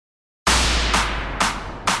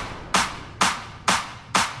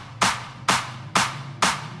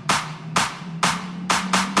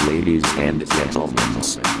Ladies and gentlemen,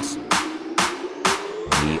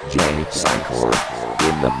 DJPsychcore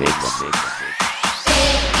in the mix.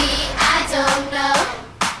 Baby, I don't know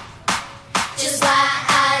just why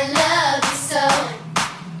I love you so.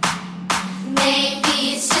 Maybe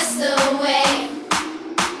it's just the way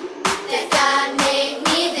that God made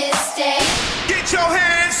me this day. Get your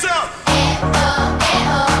hands up!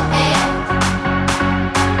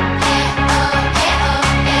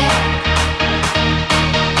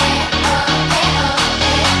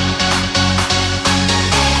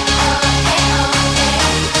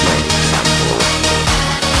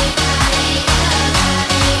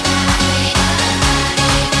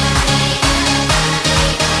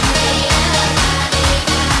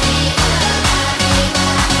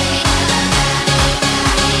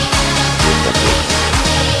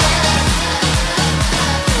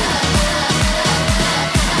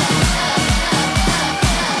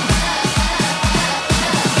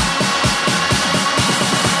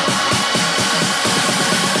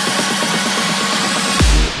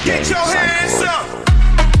 Get your hands up!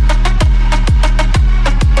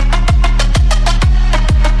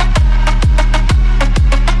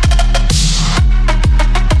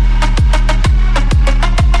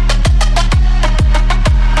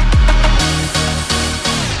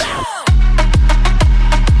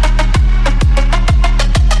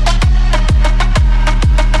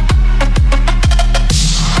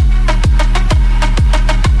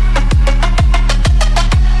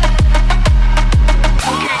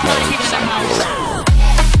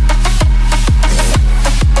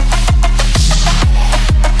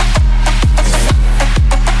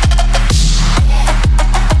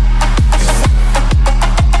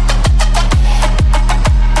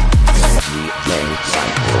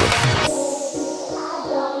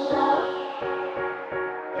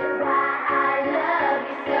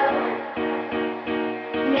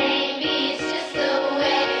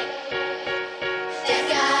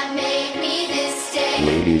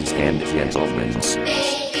 Ladies and gentlemen,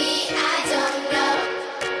 Baby, I don't know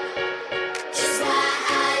just why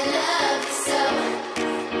I love you so.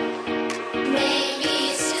 Maybe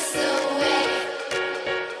it's just the way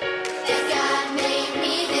that God made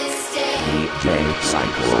me this day.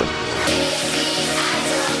 DJPsychcore. Baby, I